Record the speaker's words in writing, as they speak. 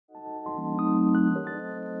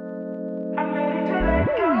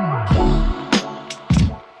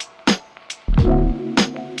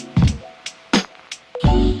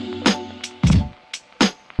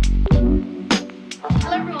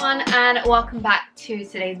and welcome back to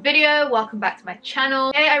today's video. Welcome back to my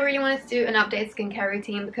channel. Today I really wanted to do an updated skincare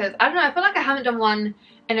routine because I don't know, I feel like I haven't done one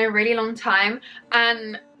in a really long time,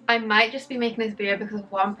 and I might just be making this video because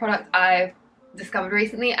of one product I've discovered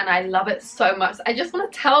recently and I love it so much. I just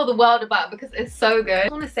want to tell the world about it because it's so good. I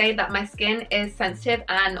want to say that my skin is sensitive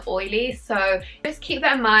and oily, so just keep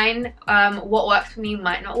that in mind. What works for me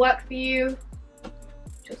might not work for you,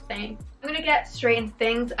 just saying. I'm gonna get straight into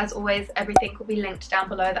things. As always, everything will be linked down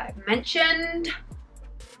below that I've mentioned.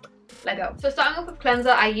 Let's go. So starting off with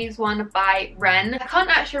cleanser, I use one by Ren. I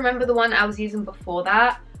can't actually remember the one I was using before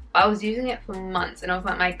that. I was using it for months and it was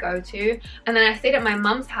like my go-to, and then I stayed at my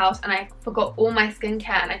mum's house and I forgot all my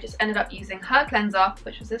skincare and I just ended up using her cleanser,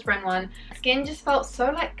 which was this Ren one. Skin just felt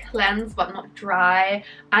so like cleansed but not dry,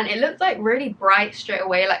 and it looked like really bright straight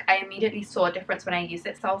away. Like I immediately saw a difference when I used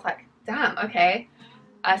it, so I was like, damn, okay,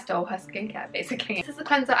 I stole her skincare basically. This is the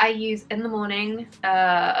cleanser I use in the morning.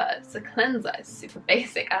 It's a cleanser, it's super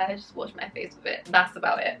basic. I just wash my face with it, that's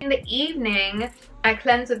about it. In the evening, I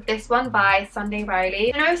cleanse with this one by Sunday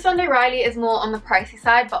Riley. I know Sunday Riley is more on the pricey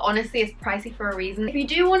side, but honestly it's pricey for a reason. If you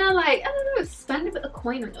do want to, like, I don't know, spend a bit of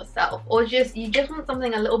coin on yourself, or you just want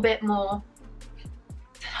something a little bit more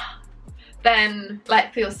than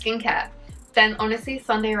like for your skincare, then honestly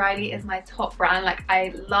Sunday Riley is my top brand. Like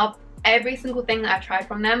I love every single thing that I've tried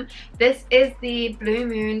from them. This is the Blue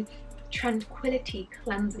Moon Tranquility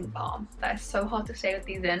Cleansing Balm. That is so hard to say with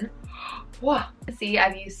these in. Wow. See,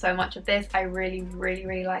 I've used so much of this. I really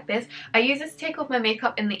like this. I use this to take off my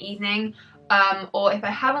makeup in the evening, or if I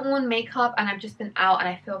haven't worn makeup and I've just been out and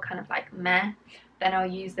I feel kind of like meh, then I'll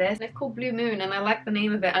use this. It's called Blue Moon and I like the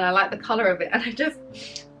name of it and I like the color of it, and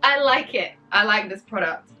I like it. I like this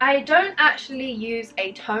product. I don't actually use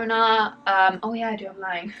a toner. Oh yeah, I do, I'm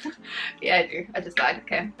lying. Yeah, I do, I just lied,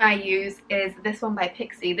 okay. I use is this one by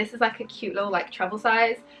Pixi. This is like a cute little like travel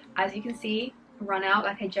size. As you can see, run out.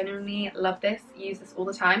 Like I genuinely love this, use this all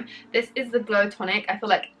the time. This is the Glow Tonic. I feel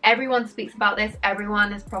like everyone speaks about this.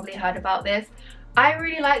 Everyone has probably heard about this. I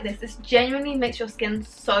really like this. This genuinely makes your skin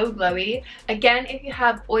so glowy. Again, if you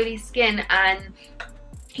have oily skin and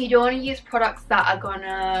you don't want to use products that are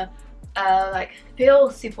gonna like feel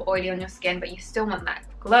super oily on your skin but you still want that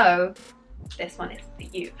glow, this one is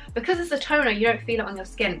for you. Because it's a toner, you don't feel it on your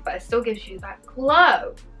skin but it still gives you that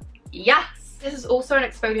glow. Yes! This is also an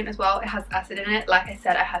exfoliant as well. It has acid in it. Like I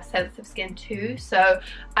said, I have sensitive skin too, so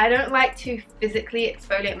I don't like to physically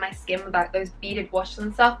exfoliate my skin with like those beaded washes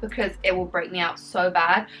and stuff because it will break me out so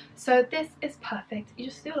bad. So this is perfect. You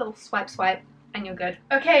just do a little swipe and you're good.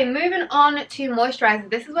 Okay, moving on to moisturizer.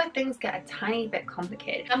 This is where things get a tiny bit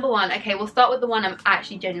complicated. Number one, okay, we'll start with the one I'm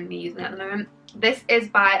actually genuinely using at the moment. This is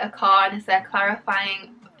by Akar and it's their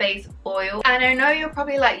clarifying face oil. And I know you're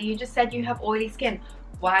probably like, you just said you have oily skin.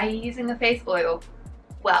 Why are you using a face oil?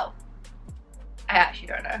 Well, I actually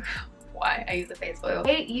don't know why I use a face oil. I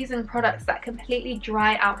hate using products that completely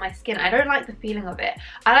dry out my skin. I don't like the feeling of it.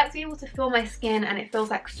 I like to be able to feel my skin and it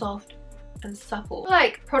feels like soft and supple.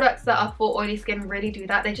 Like products that are for oily skin really do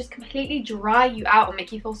that. They just completely dry you out and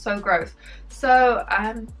make you feel so gross. So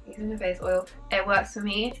I'm using a face oil. It works for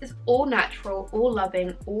me. It's all natural, all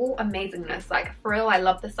loving, all amazingness. Like for real, I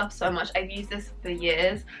love this stuff so much. I've used this for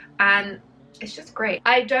years and it's just great.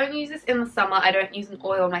 I don't use this in the summer. I don't use an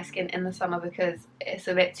oil on my skin in the summer because it's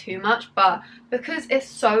a bit too much, but because it's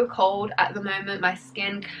so cold at the moment, my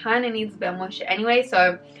skin kind of needs a bit of moisture anyway,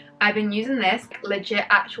 so I've been using this. Legit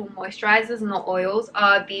actual moisturizers, not oils,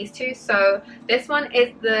 are these two. So this one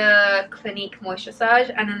is the Clinique Moisture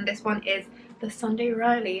Surge and then this one is the Sunday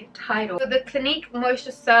Riley Tidal. So the Clinique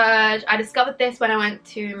Moisture Surge, I discovered this when I went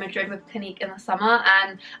to Madrid with Clinique in the summer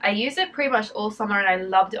and I used it pretty much all summer and I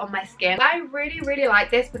loved it on my skin. I really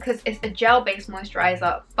like this because it's a gel based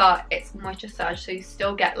moisturizer but it's moisture surge, so you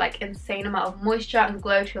still get like insane amount of moisture and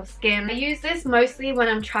glow to your skin. I use this mostly when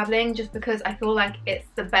I'm traveling just because I feel like it's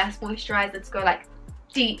the best moisturizer to go like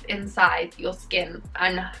deep inside your skin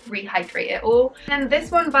and rehydrate it all. And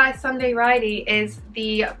this one by Sunday Riley is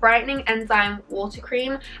the Brightening Enzyme Water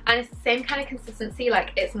Cream and it's the same kind of consistency,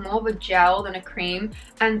 like it's more of a gel than a cream.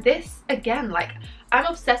 And this again, like I'm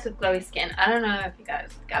obsessed with glowy skin. I don't know if you guys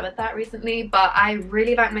gathered that recently, but I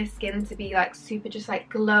really like my skin to be like super just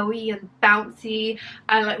like glowy and bouncy,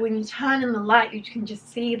 and like when you turn in the light you can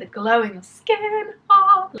just see the glow in your skin.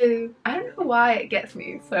 Oh, blue. I don't know why it gets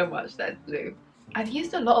me so much that it's blue. I've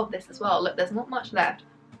used a lot of this as well. Look, there's not much left.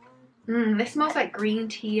 This smells like green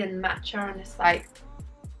tea and matcha and it's like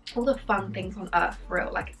all the fun things on earth, for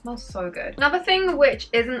real. Like, it smells so good. Another thing which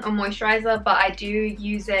isn't a moisturizer, but I do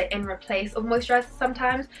use it in replace of moisturizer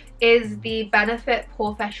sometimes, is the Benefit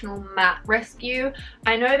Porefessional Matte Rescue.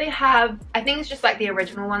 I know they have, I think it's just like the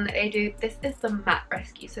original one that they do. This is the Matte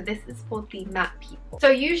Rescue, so this is for the matte people. So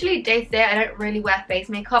usually day to day I don't really wear face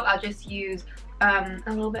makeup. I'll just use a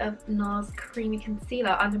little bit of NARS creamy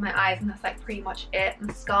concealer under my eyes, and that's like pretty much it.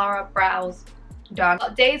 Mascara, brows, done.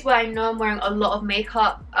 Days where I know I'm wearing a lot of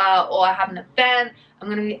makeup or I have an event, I'm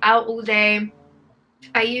going to be out all day,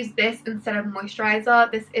 I use this instead of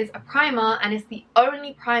moisturizer. This is a primer, and it's the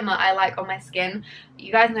only primer I like on my skin.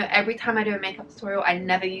 You guys know every time I do a makeup tutorial I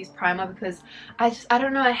never use primer because I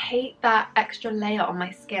don't know, I hate that extra layer on my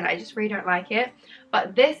skin. I just really don't like it.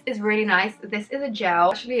 But this is really nice. This is a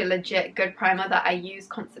gel, actually a legit good primer that I use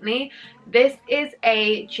constantly. This is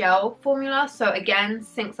a gel formula, so again,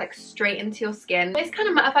 sinks like straight into your skin. This kind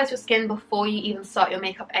of mattifies your skin before you even start your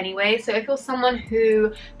makeup anyway. So if you're someone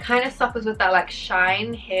who kind of suffers with that like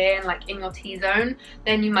shine here and like in your T-zone,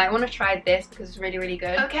 then you might want to try this because it's really, really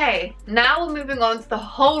good. Okay, now we're moving on to the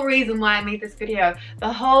whole reason why I made this video.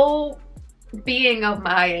 The whole being of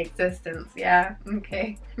my existence, yeah,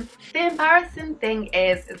 okay. The embarrassing thing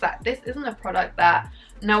is that this isn't a product that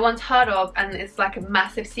no one's heard of, and it's like a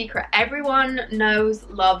massive secret. Everyone knows,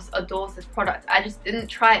 loves, adores this product. I just didn't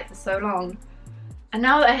try it for so long, and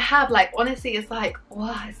now that I have, like, honestly, it's like,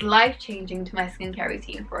 wow, it's life-changing to my skincare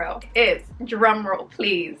routine, for real. It's, drum roll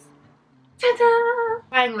please, ta-da!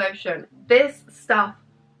 Drying lotion. This stuff,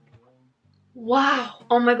 wow,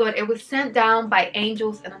 oh my god, it was sent down by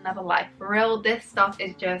angels in another life, for real. This stuff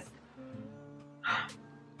is just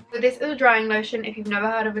so this is a drying lotion. If you've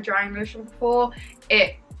never heard of a drying lotion before,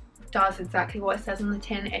 it does exactly what it says on the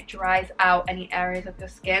tin. It dries out any areas of your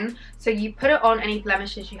skin, so you put it on any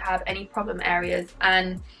blemishes you have, any problem areas,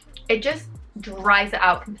 and it just dries it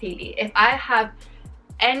out completely. If I have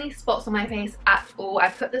any spots on my face at all, I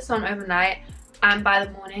put this on overnight, and by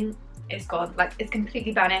the morning it's gone. Like, it's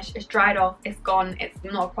completely vanished, it's dried off, it's gone, it's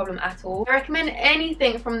not a problem at all. I recommend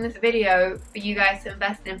anything from this video for you guys to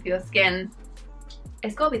invest in for your skin,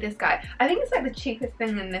 it's gotta be this guy. I think it's like the cheapest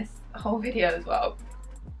thing in this whole video as well.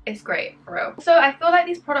 It's great, for real. So I feel like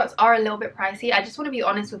these products are a little bit pricey. I just want to be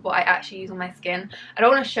honest with what I actually use on my skin. I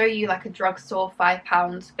don't want to show you like a drugstore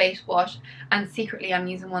 £5 face wash and secretly I'm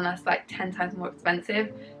using one that's like 10 times more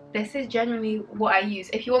expensive. This is genuinely what I use.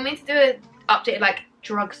 If you want me to do an updated like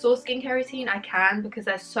drugstore skincare routine, I can, because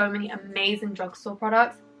there's so many amazing drugstore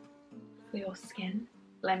products for your skin.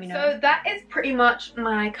 Let me know. So that is pretty much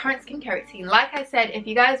my current skincare routine. Like I said, if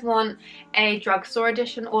you guys want a drugstore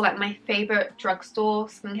edition or like my favorite drugstore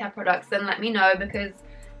skincare products, then let me know, because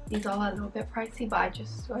these are a little bit pricey, but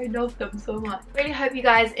I love them so much. Really hope you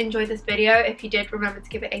guys enjoyed this video. If you did, remember to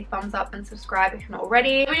give it a thumbs up and subscribe if you're not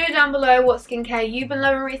already. Let me know down below what skincare you've been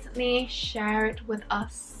loving recently. Share it with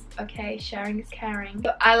us, okay? Sharing is caring.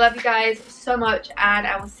 So I love you guys so much, and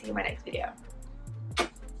I will see you in my next video.